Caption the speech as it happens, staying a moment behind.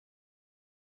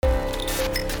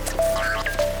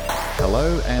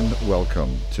Hello and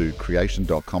welcome to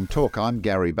Creation.com Talk. I'm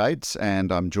Gary Bates and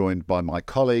I'm joined by my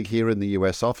colleague here in the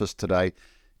US office today,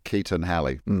 Keaton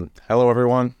Halley. Hello,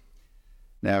 everyone.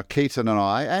 Now, Keaton and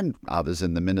I, and others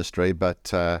in the ministry,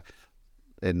 but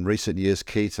in recent years,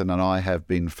 Keaton and I have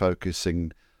been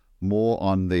focusing more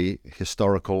on the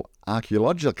historical,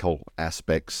 archaeological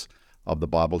aspects of the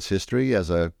Bible's history. As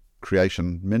a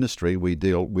creation ministry, we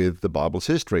deal with the Bible's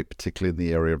history, particularly in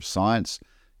the area of science,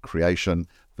 creation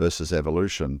versus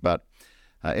evolution. But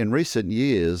in recent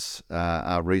years,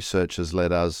 our research has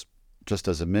led us, just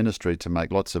as a ministry, to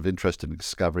make lots of interesting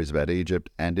discoveries about Egypt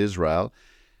and Israel.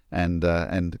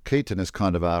 And Keaton is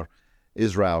kind of our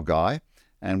Israel guy.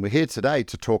 And we're here today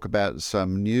to talk about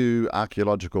some new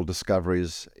archaeological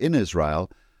discoveries in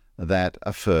Israel that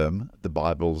affirm the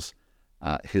Bible's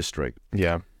history.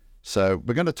 Yeah. So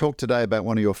we're going to talk today about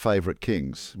one of your favorite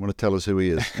kings. You want to tell us who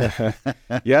he is?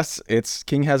 Yes, it's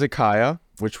King Hezekiah,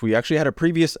 which we actually had a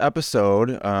previous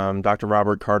episode. Dr.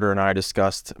 Robert Carter and I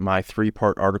discussed my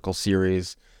 3-part article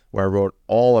series where I wrote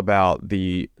all about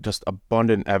the just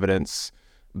abundant evidence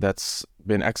that's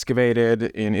been excavated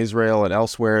in Israel and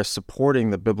elsewhere supporting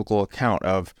the biblical account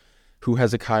of who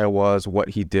Hezekiah was, what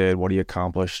he did, what he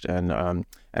accomplished, and an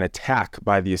attack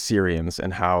by the Assyrians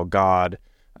and how God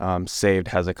saved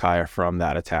Hezekiah from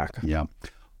that attack. Yeah.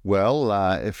 Well,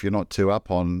 if you're not too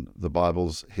up on the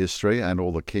Bible's history and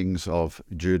all the kings of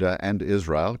Judah and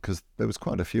Israel, because there was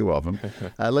quite a few of them,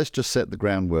 let's just set the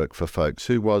groundwork for folks.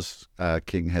 Who was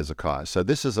King Hezekiah? So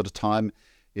this is at a time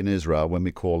in Israel when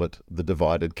we call it the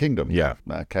divided kingdom. Yeah.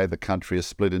 Okay, the country is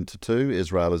split into two.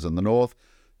 Israel is in the north,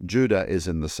 Judah is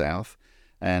in the south,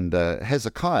 and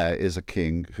Hezekiah is a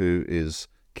king who is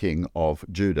king of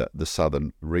Judah, the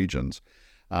southern regions.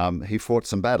 He fought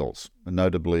some battles,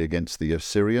 notably against the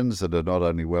Assyrians that are not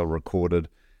only well recorded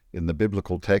in the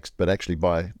biblical text, but actually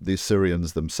by the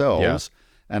Assyrians themselves.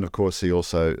 Yeah. And of course, he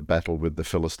also battled with the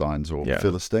Philistines or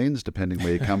Philistines, depending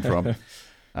where you come from,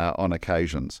 on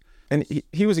occasions. And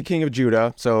he was a king of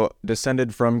Judah, so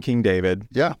descended from King David.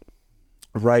 Yeah.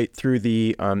 Right through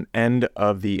the end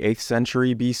of the 8th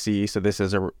century BC, so this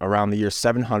is around the year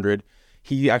 700.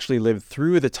 He actually lived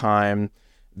through the time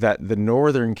that the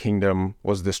northern kingdom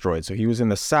was destroyed. So he was in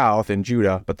the south in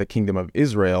Judah, but the kingdom of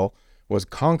Israel was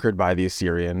conquered by the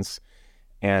Assyrians.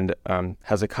 And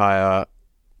Hezekiah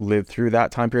lived through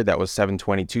that time period. That was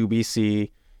 722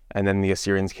 BC. And then the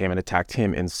Assyrians came and attacked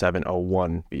him in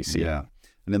 701 BC. Yeah.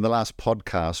 And in the last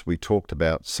podcast, we talked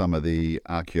about some of the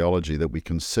archaeology that we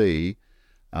can see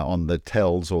on the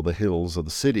tells or the hills of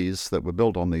the cities that were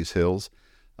built on these hills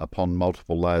upon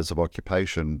multiple layers of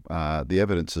occupation. The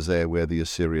evidence is there where the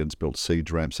Assyrians built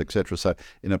siege ramps, etc. So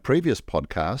in a previous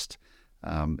podcast,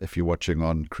 if you're watching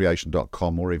on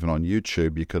creation.com or even on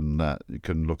YouTube, you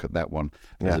can look at that one.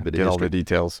 There's a bit of all the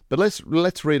details. But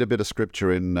let's read a bit of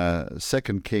scripture in 2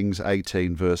 Kings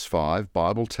 18, verse 5.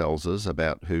 Bible tells us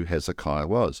about who Hezekiah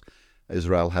was.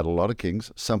 Israel had a lot of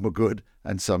kings. Some were good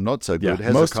and some not so good.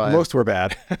 Yeah, most were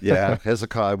bad. Yeah,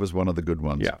 Hezekiah was one of the good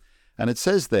ones. Yeah. And it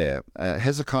says there,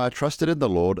 Hezekiah trusted in the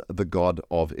Lord, the God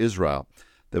of Israel.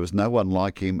 There was no one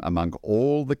like him among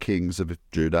all the kings of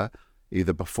Judah,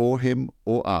 either before him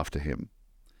or after him.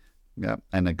 Yeah.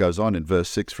 And it goes on in verse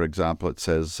 6, for example, it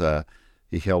says,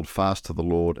 he held fast to the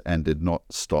Lord and did not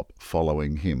stop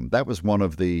following him. That was one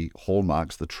of the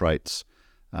hallmarks, the traits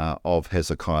of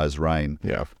Hezekiah's reign,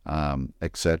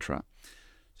 etc.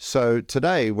 So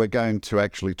today we're going to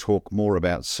actually talk more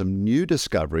about some new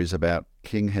discoveries about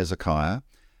King Hezekiah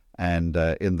and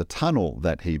in the tunnel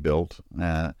that he built.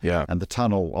 And the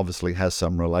tunnel obviously has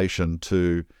some relation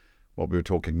to what we were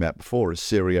talking about before,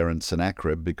 Assyria and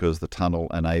Sennacherib, because the tunnel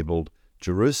enabled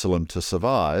Jerusalem to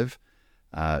survive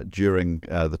during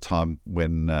the time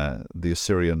when the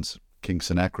Assyrians, King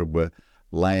Sennacherib, were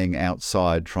laying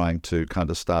outside trying to kind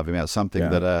of starve him out,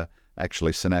 something that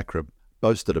actually Sennacherib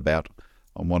boasted about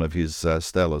on one of his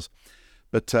stelas.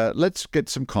 But let's get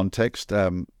some context.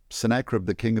 Sennacherib,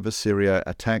 the king of Assyria,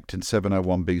 attacked in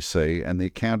 701 BC, and the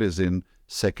account is in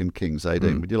 2 Kings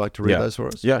 18. Would you like to read those for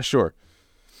us? Yeah, sure.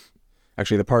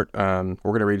 Actually, the part we're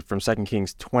going to read from 2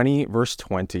 Kings 20, verse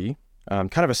 20,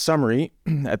 kind of a summary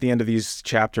at the end of these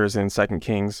chapters in 2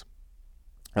 Kings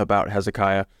about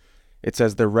Hezekiah. It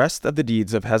says, "The rest of the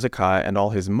deeds of Hezekiah and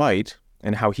all his might,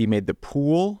 and how he made the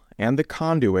pool and the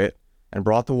conduit and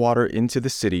brought the water into the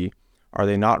city, are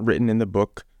they not written in the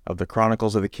book of the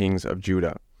Chronicles of the Kings of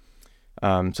Judah?"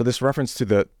 So this reference to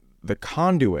the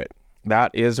conduit,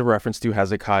 that is a reference to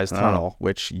Hezekiah's tunnel,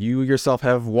 which you yourself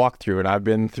have walked through, and I've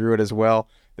been through it as well.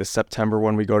 This September,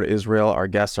 when we go to Israel, our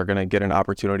guests are going to get an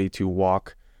opportunity to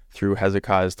walk through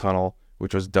Hezekiah's tunnel,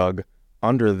 which was dug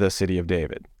under the city of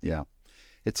David. Yeah.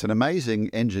 It's an amazing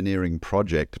engineering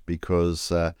project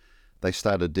because they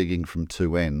started digging from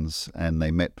two ends and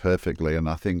they met perfectly. And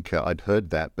I think I'd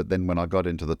heard that, but then when I got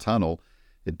into the tunnel,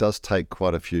 it does take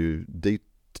quite a few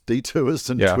detours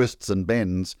and twists and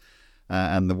bends.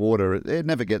 And the water, it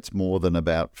never gets more than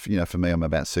about, for me, I'm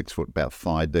about 6 foot, about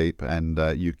thigh deep, and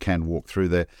you can walk through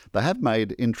there. They have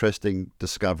made interesting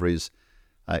discoveries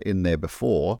in there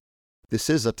before. This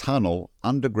is a tunnel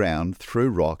underground through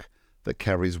rock that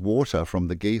carries water from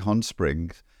the Gihon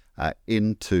Springs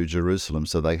into Jerusalem,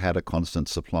 so they had a constant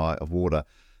supply of water.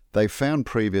 They found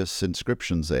previous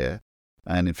inscriptions there,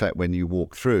 and in fact, when you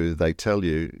walk through, they tell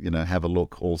you, have a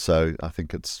look. Also, I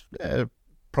think it's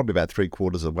probably about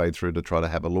 3/4 of the way through to try to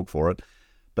have a look for it.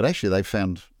 But actually, they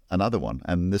found another one,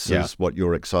 and this is what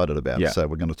you're excited about. Yeah. So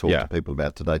we're going to talk to people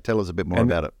about today. Tell us a bit more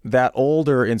about it. That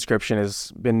older inscription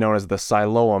has been known as the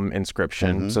Siloam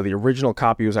inscription. Mm-hmm. So the original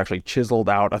copy was actually chiseled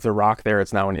out of the rock there.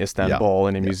 It's now in Istanbul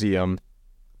in a museum.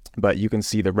 But you can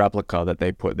see the replica that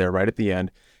they put there right at the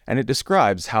end. And it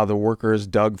describes how the workers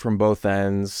dug from both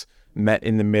ends, met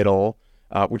in the middle,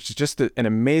 which is just an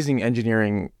amazing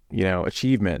engineering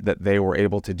achievement that they were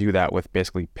able to do that with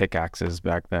basically pickaxes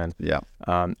back then. Yeah.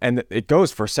 And it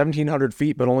goes for 1,700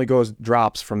 feet, but only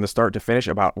drops from the start to finish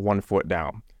about 1 foot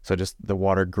down. So just the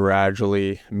water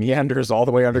gradually meanders all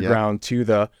the way underground to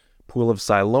the pool of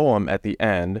Siloam at the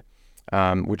end,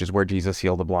 which is where Jesus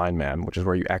healed the blind man, which is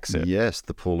where you exit. Yes,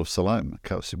 the pool of Siloam,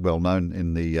 well known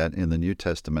in the New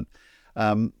Testament.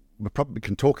 We probably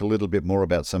can talk a little bit more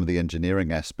about some of the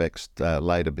engineering aspects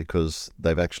later, because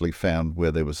they've actually found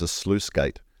where there was a sluice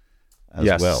gate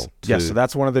as well. Yes, so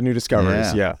that's one of the new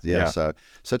discoveries. Yeah.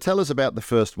 So tell us about the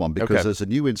first one, because there's a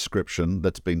new inscription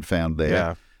that's been found there.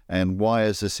 Yeah. And why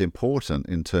is this important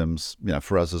in terms,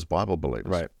 for us as Bible believers?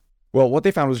 Right. Well, what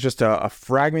they found was just a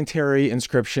fragmentary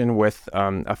inscription with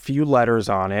a few letters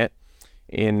on it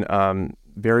in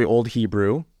very old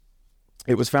Hebrew.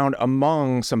 It was found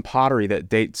among some pottery that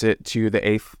dates it to the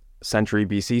 8th century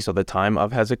BC, so the time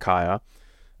of Hezekiah.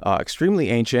 Extremely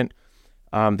ancient.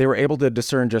 They were able to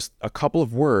discern just a couple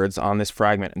of words on this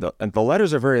fragment, and the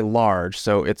letters are very large,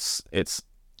 so it's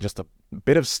just a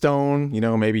bit of stone,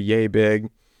 maybe yay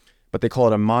big, but they call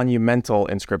it a monumental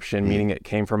inscription, meaning it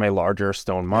came from a larger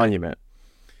stone monument.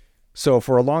 So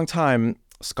for a long time,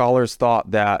 scholars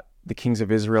thought that the kings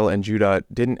of Israel and Judah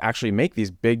didn't actually make these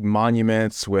big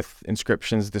monuments with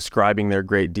inscriptions describing their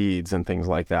great deeds and things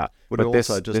like that. But this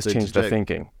changed the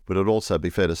thinking. Would it also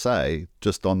be fair to say,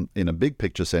 just in a big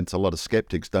picture sense, a lot of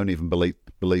skeptics don't even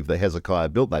believe that Hezekiah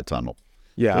built that tunnel?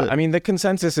 Yeah, I mean, the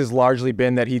consensus has largely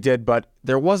been that he did, but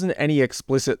there wasn't any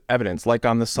explicit evidence, like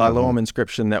on the Siloam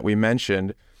inscription that we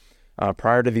mentioned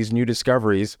prior to these new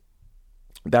discoveries.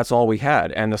 That's all we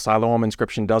had. And the Siloam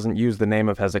inscription doesn't use the name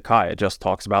of Hezekiah. It just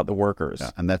talks about the workers. Yeah,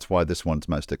 and that's why this one's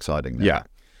most exciting now. Yeah,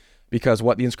 because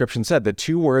what the inscription said, the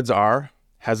two words are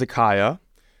Hezekiah.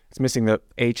 It's missing the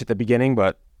H at the beginning,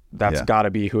 but that's got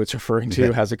to be who it's referring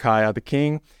to, Hezekiah the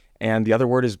king. And the other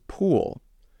word is pool.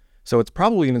 So it's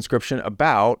probably an inscription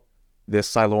about this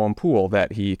Siloam pool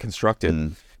that he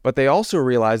constructed. But they also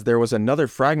realized there was another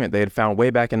fragment they had found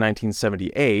way back in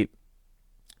 1978.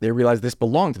 They realized this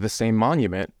belonged to the same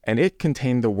monument, and it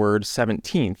contained the word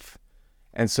 17th.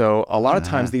 And so a lot of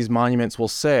times these monuments will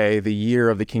say the year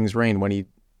of the king's reign when he,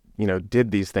 did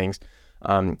these things.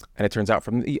 And it turns out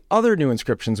from the other new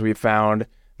inscriptions we've found,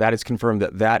 that is confirmed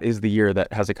that is the year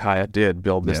that Hezekiah did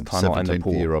build this tunnel and the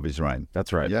pool. 17th year of his reign.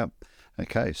 That's right. Yeah.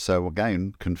 Okay. So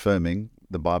again, confirming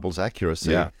the Bible's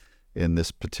accuracy in this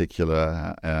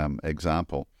particular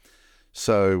example.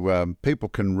 So people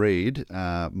can read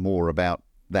more about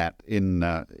that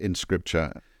in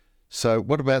Scripture. So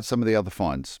what about some of the other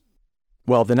finds?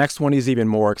 Well, the next one is even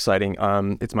more exciting.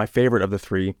 It's my favorite of the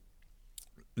three.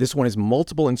 This one is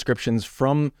multiple inscriptions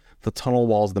from the tunnel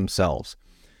walls themselves.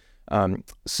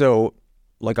 So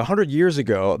like 100 years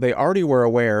ago, they already were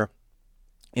aware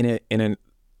in an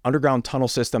underground tunnel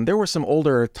system. There were some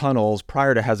older tunnels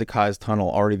prior to Hezekiah's tunnel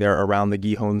already there around the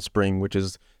Gihon Spring, which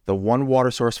is the one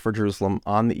water source for Jerusalem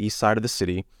on the east side of the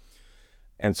city.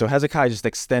 And so Hezekiah just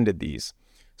extended these.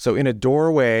 So in a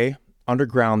doorway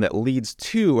underground that leads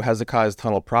to Hezekiah's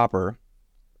tunnel proper,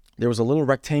 there was a little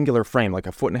rectangular frame, like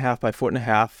 1.5 by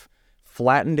 1.5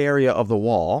 flattened area of the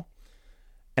wall.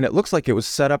 And it looks like it was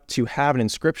set up to have an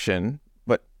inscription,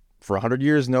 but for 100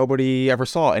 years, nobody ever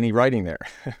saw any writing there.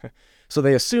 So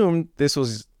they assumed this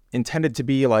was intended to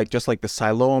be just like the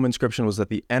Siloam inscription was at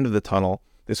the end of the tunnel.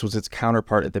 This was its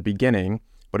counterpart at the beginning,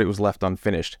 but it was left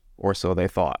unfinished, or so they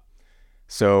thought.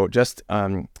 So just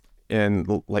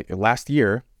in last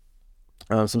year,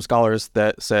 some scholars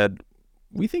that said,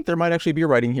 we think there might actually be a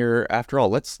writing here after all.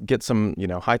 Let's get some,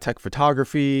 high-tech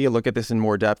photography, look at this in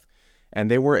more depth. And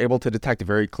they were able to detect a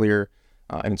very clear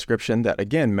an inscription that,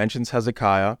 again, mentions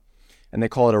Hezekiah, and they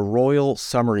call it a royal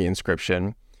summary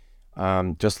inscription.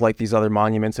 Just like these other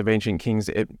monuments of ancient kings,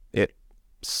 it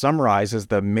summarizes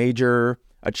the major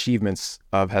achievements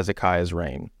of Hezekiah's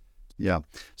reign. Yeah.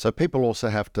 So people also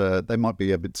they might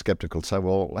be a bit skeptical, say,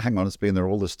 well, hang on, it's been there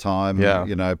all this time.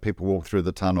 Yeah. People walk through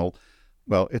the tunnel.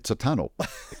 Well, it's a tunnel.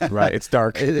 Right. It's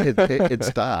dark.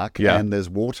 It's dark, Yeah. and there's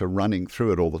water running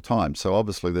through it all the time. So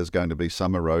obviously there's going to be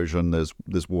some erosion. There's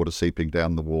water seeping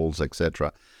down the walls,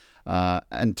 etc.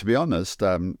 And to be honest,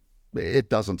 it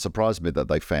doesn't surprise me that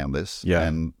they found this. Yeah.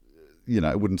 And,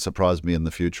 it wouldn't surprise me in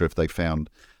the future if they found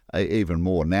even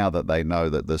more now that they know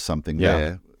that there's something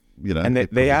there. And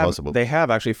they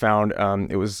have actually found,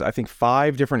 it was, I think,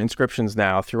 5 different inscriptions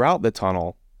now throughout the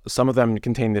tunnel. Some of them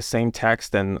contain the same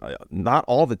text, and not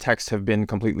all the texts have been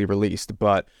completely released,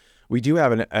 but we do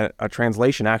have a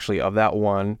translation actually of that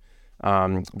one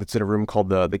that's in a room called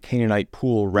the Canaanite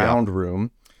Pool Round Room.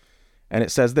 And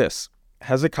it says this: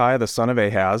 Hezekiah, the son of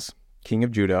Ahaz, king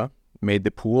of Judah, made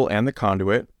the pool and the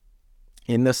conduit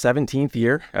in the 17th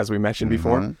year, as we mentioned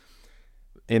before.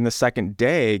 In the 2nd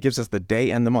day, it gives us the day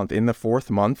and the month. In the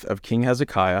 4th month of King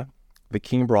Hezekiah, the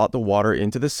king brought the water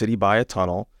into the city by a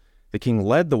tunnel. The king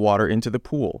led the water into the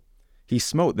pool. He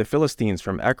smote the Philistines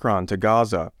from Ekron to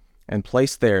Gaza and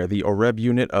placed there the Oreb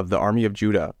unit of the army of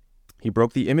Judah. He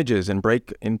broke the images and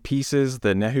brake in pieces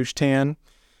the Nehushtan,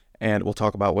 and we'll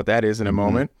talk about what that is in a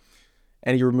moment.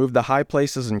 And he removed the high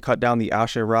places and cut down the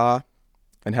Asherah.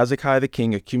 And Hezekiah the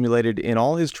king accumulated in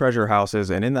all his treasure houses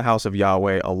and in the house of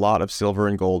Yahweh a lot of silver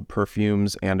and gold,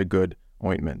 perfumes, and a good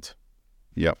ointment.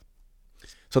 Yep.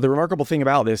 So the remarkable thing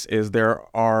about this is there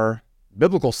are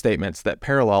biblical statements that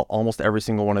parallel almost every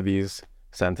single one of these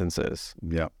sentences.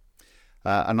 Yeah.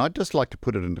 And I'd just like to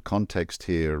put it into context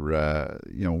here.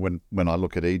 When I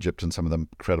look at Egypt and some of the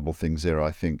incredible things there, I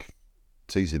think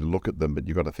it's easy to look at them, but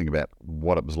you've got to think about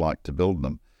what it was like to build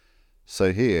them.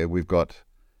 So here we've got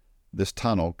this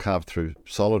tunnel carved through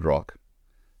solid rock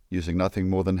using nothing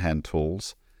more than hand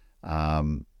tools.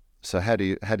 So how do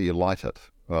you light it?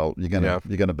 Well, you're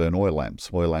going to burn oil lamps.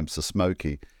 Oil lamps are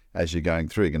smoky. As you're going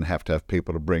through, you're going to have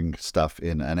people to bring stuff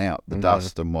in and out, the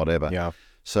dust and whatever. Yeah.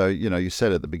 So, you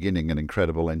said at the beginning an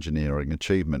incredible engineering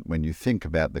achievement. When you think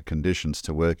about the conditions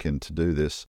to work in to do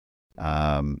this,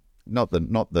 not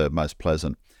the most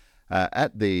pleasant.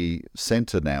 At the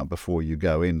center now, before you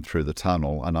go in through the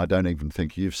tunnel, and I don't even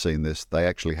think you've seen this, they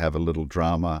actually have a little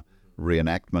drama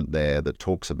reenactment there that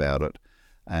talks about it,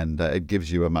 and it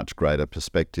gives you a much greater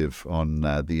perspective on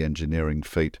the engineering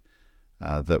feat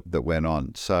that went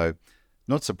on. So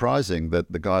not surprising that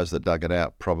the guys that dug it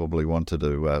out probably wanted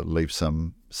to leave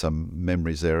some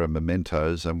memories there and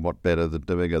mementos, and what better than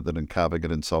doing it than carving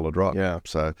it in solid rock. Yeah.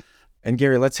 So, and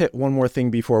Gary, let's hit one more thing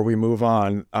before we move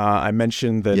on. I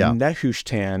mentioned the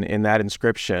Nehushtan in that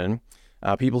inscription.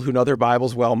 People who know their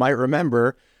Bibles well might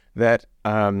remember that,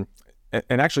 and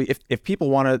actually if people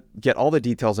want to get all the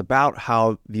details about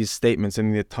how these statements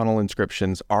in the tunnel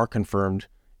inscriptions are confirmed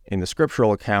in the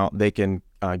scriptural account, they can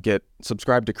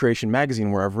subscribe to Creation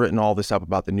Magazine, where I've written all this up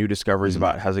about the new discoveries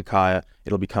about Hezekiah.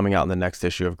 It'll be coming out in the next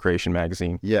issue of Creation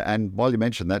Magazine. Yeah, and while you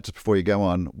mention that, just before you go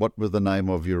on, what was the name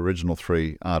of your original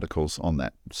 3 articles on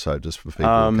that? So just for people,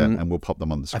 and we'll pop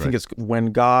them on the screen. I think it's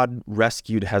When God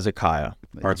Rescued Hezekiah,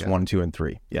 parts 1, 2, and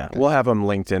 3. Yeah, okay. We'll have them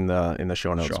linked in the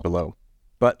show notes below.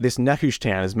 But this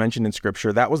Nehushtan is mentioned in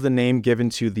Scripture. That was the name given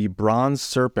to the bronze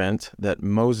serpent that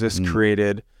Moses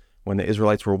created when the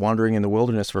Israelites were wandering in the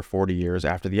wilderness for 40 years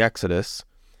after the Exodus.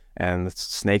 And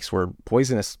the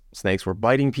poisonous snakes were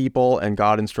biting people, and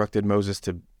God instructed Moses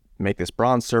to make this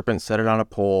bronze serpent, set it on a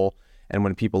pole, and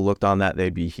when people looked on that,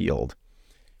 they'd be healed.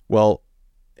 Well,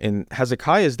 in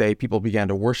Hezekiah's day, people began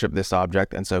to worship this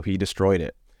object, and so he destroyed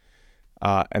it.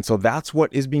 And so that's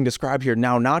what is being described here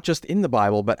now, not just in the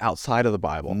Bible, but outside of the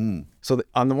Bible. So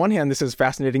on the one hand, this is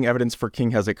fascinating evidence for King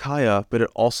Hezekiah, but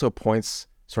it also points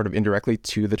sort of indirectly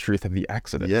to the truth of the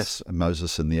Exodus. Yes,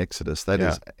 Moses and the Exodus. That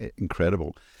is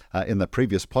incredible. In the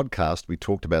previous podcast, we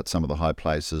talked about some of the high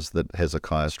places that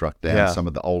Hezekiah struck down, some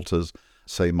of the altars,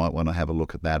 so you might want to have a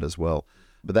look at that as well.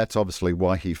 But that's obviously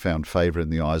why he found favor in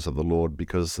the eyes of the Lord,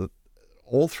 because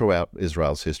all throughout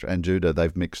Israel's history and Judah,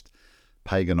 they've mixed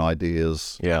pagan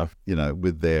ideas,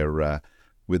 with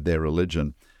their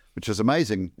religion, which is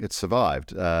amazing. It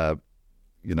survived.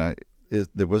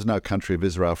 There was no country of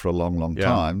Israel for a long, long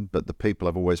time, but the people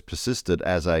have always persisted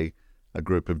as a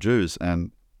group of Jews,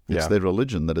 and it's their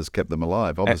religion that has kept them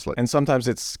alive, obviously. And sometimes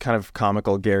it's kind of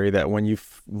comical, Gary, that when you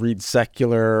read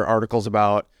secular articles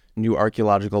about new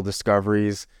archaeological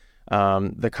discoveries,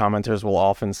 the commenters will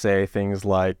often say things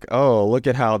like, oh, look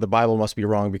at how the Bible must be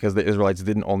wrong because the Israelites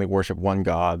didn't only worship one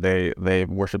God. They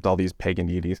worshipped all these pagan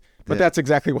deities. But that's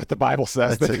exactly what the Bible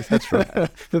says. That's right.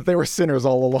 That they were sinners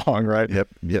all along, right?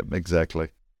 Yep, exactly.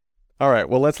 All right,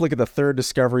 well, let's look at the third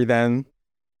discovery then.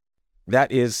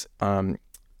 That is,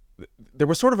 there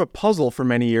was sort of a puzzle for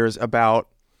many years about,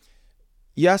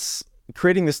 yes,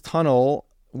 creating this tunnel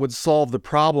would solve the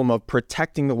problem of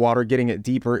protecting the water, getting it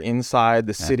deeper inside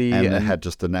the city. And it had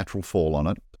just a natural fall on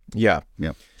it. Yeah.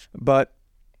 Yeah. But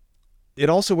it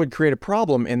also would create a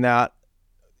problem in that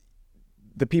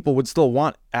the people would still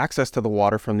want access to the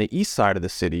water from the east side of the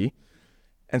city.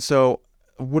 And so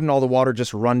wouldn't all the water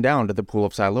just run down to the Pool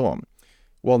of Siloam?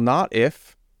 Well, not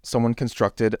if someone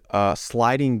constructed a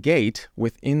sliding gate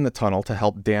within the tunnel to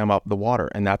help dam up the water.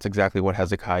 And that's exactly what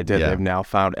Hezekiah did. Yeah. They've now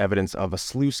found evidence of a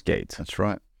sluice gate. That's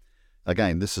right.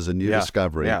 Again, this is a new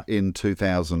discovery in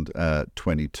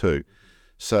 2022.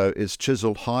 So it's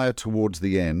chiseled higher towards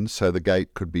the end so the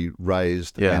gate could be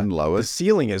raised and lowered. The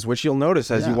ceiling is, which you'll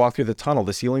notice as you walk through the tunnel,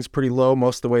 the ceiling's pretty low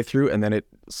most of the way through, and then it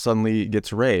suddenly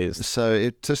gets raised. So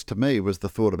it just, to me, was the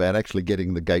thought about actually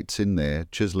getting the gates in there,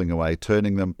 chiseling away,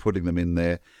 turning them, putting them in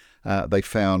there. They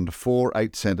found 4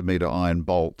 8-centimetre iron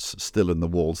bolts still in the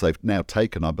walls. They've now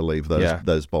taken, I believe,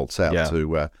 those bolts out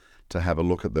to have a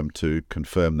look at them to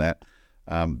confirm that.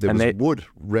 There was wood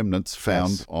remnants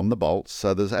found on the bolts,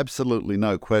 so there's absolutely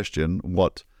no question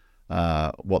what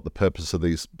the purpose of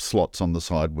these slots on the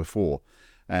side were for,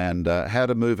 and how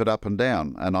to move it up and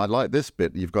down. And I like this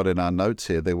bit you've got in our notes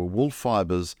here. There were wool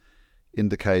fibres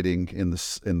indicating in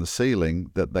the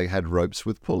ceiling that they had ropes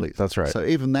with pulleys. That's right. So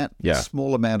even that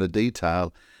small amount of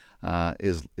detail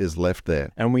is left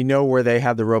there. And we know where they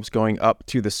had the ropes going up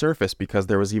to the surface because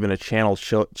there was even a channel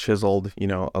chiseled,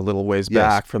 a little ways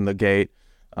back from the gate,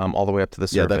 all the way up to the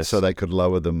surface. Yeah, that's so they could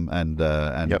lower them and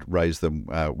raise them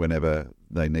whenever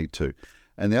they need to.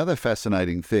 And the other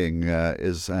fascinating thing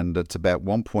is, and it's about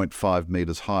 1.5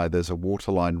 meters high, there's a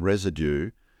waterline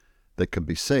residue that can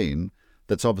be seen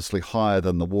that's obviously higher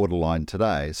than the waterline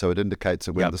today. So it indicates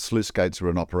that when the sluice gates were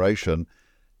in operation,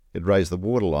 it raised the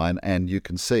waterline, and you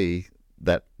can see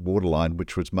that waterline,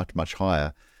 which was much, much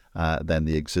higher than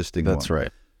the existing one. That's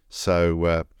right.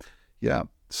 So,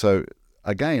 So,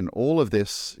 again, all of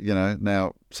this,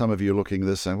 now some of you are looking at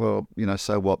this saying, well,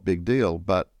 so what, big deal?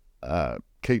 But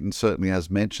Keaton certainly has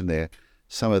mentioned there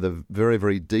some of the very,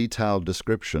 very detailed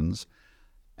descriptions.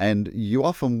 And you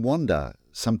often wonder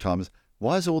sometimes,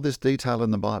 why is all this detail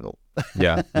in the Bible?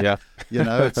 Yeah.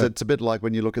 It's a bit like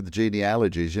when you look at the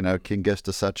genealogies, king gets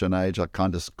to such an age, I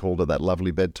kind of called it that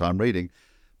lovely bedtime reading,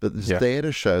 but it's there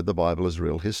to show the Bible is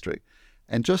real history.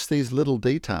 And just these little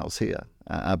details here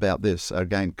about this are,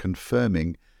 again,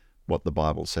 confirming what the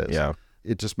Bible says. Yeah.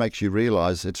 It just makes you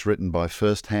realize it's written by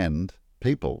first-hand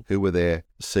people who were there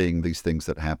seeing these things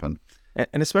that happen.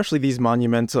 And especially these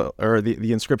monumental, or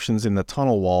the inscriptions in the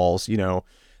tunnel walls,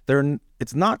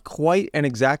 it's not quite an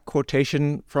exact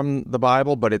quotation from the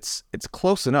Bible, but it's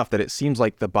close enough that it seems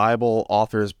like the Bible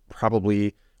authors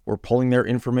probably were pulling their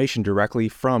information directly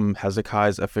from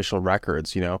Hezekiah's official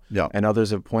records, And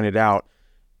others have pointed out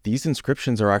these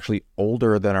inscriptions are actually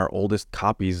older than our oldest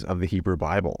copies of the Hebrew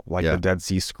Bible, like the Dead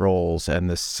Sea Scrolls and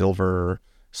the silver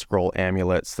scroll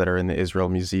amulets that are in the Israel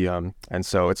Museum. And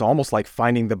so it's almost like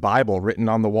finding the Bible written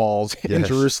on the walls in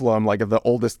Jerusalem, like of the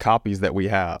oldest copies that we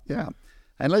have. Yeah.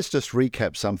 And let's just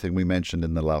recap something we mentioned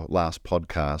in the last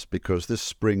podcast, because this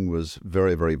spring was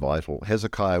very, very vital.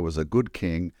 Hezekiah was a good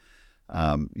king.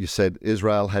 You said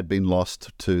Israel had been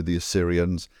lost to the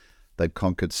Assyrians. They'd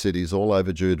conquered cities all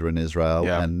over Judah and Israel.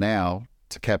 Yeah. And now,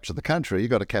 to capture the country,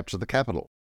 you've got to capture the capital.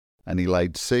 And he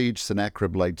laid siege,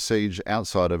 Sennacherib laid siege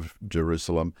outside of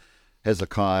Jerusalem.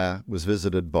 Hezekiah was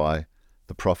visited by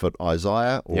the prophet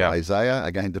Isaiah,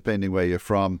 again, depending where you're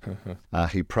from.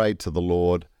 He prayed to the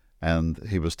Lord, and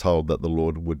he was told that the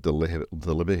Lord would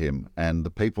deliver him. And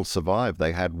the people survived.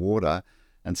 They had water,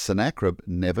 and Sennacherib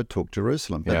never took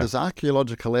Jerusalem. But there's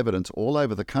archaeological evidence all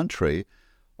over the country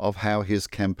of how his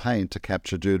campaign to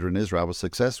capture Judah and Israel was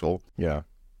successful. Yeah.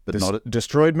 But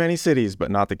destroyed many cities, but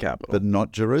not the capital. But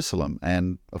not Jerusalem.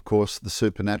 And, of course, the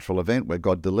supernatural event where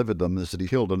God delivered them is that he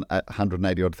killed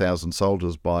 180,000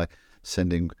 soldiers by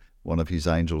sending one of his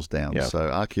angels down. Yeah. So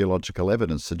archaeological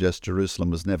evidence suggests Jerusalem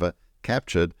was never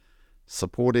captured,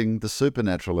 supporting the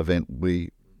supernatural event we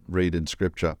read in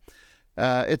Scripture.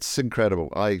 It's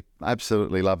incredible. I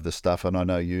absolutely love this stuff, and I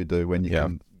know you do, when you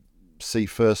can see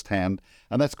firsthand.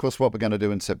 And that's, of course, what we're going to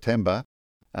do in September.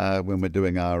 When we're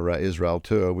doing our Israel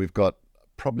tour. We've got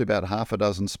probably about half a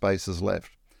dozen spaces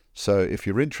left. So if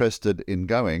you're interested in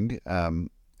going,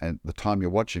 and the time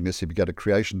you're watching this, if you go to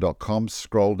creation.com,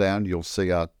 scroll down, you'll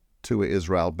see our Tour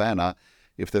Israel banner.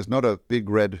 If there's not a big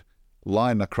red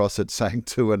line across it saying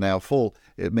tour now full,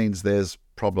 it means there's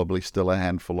probably still a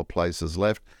handful of places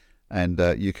left, and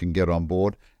you can get on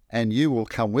board, and you will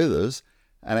come with us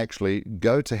and actually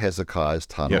go to Hezekiah's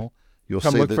tunnel. Yep. You'll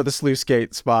Come see look for the sluice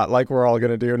gate spot like we're all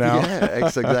going to do now. Yeah,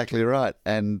 that's exactly right.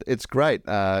 And it's great.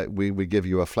 We give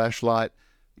you a flashlight.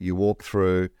 You walk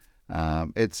through.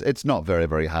 It's not very,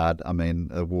 very hard. I mean,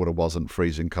 the water wasn't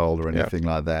freezing cold or anything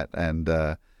like that. And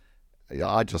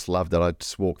I just loved it. I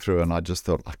just walked through and I just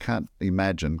thought, I can't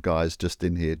imagine guys just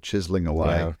in here chiseling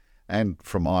away and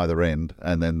from either end.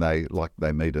 And then they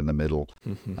meet in the middle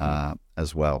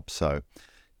as well. So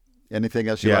anything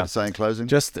else you'd like to say in closing?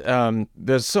 Just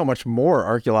there's so much more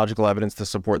archaeological evidence to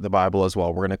support the Bible as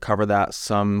well. We're going to cover that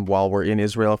some while we're in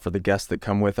Israel for the guests that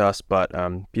come with us. But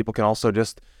people can also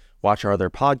just watch our other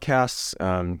podcasts,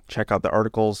 check out the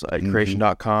articles at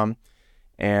creation.com.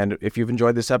 And if you've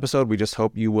enjoyed this episode, we just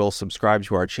hope you will subscribe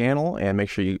to our channel and make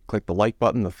sure you click the like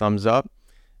button, the thumbs up.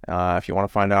 If you want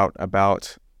to find out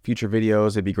about future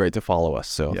videos, it'd be great to follow us.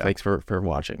 So thanks for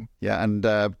watching. Yeah,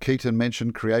 and Keaton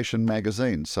mentioned Creation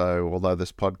Magazine. So although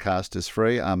this podcast is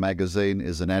free, our magazine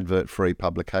is an advert-free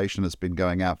publication. It's been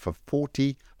going out for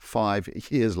 45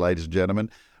 years, ladies and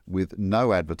gentlemen, with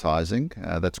no advertising.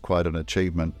 That's quite an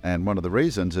achievement. And one of the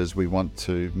reasons is we want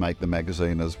to make the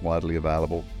magazine as widely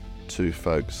available to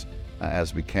folks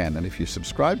as we can. And if you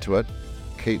subscribe to it,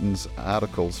 Keaton's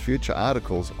articles, future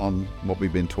articles on what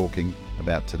we've been talking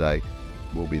about today,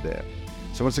 will be there.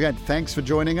 So once again, thanks for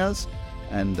joining us.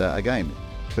 And again,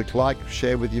 click like,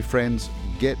 share with your friends,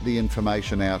 get the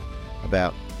information out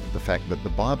about the fact that the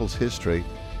Bible's history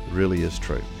really is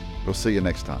true. We'll see you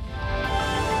next time.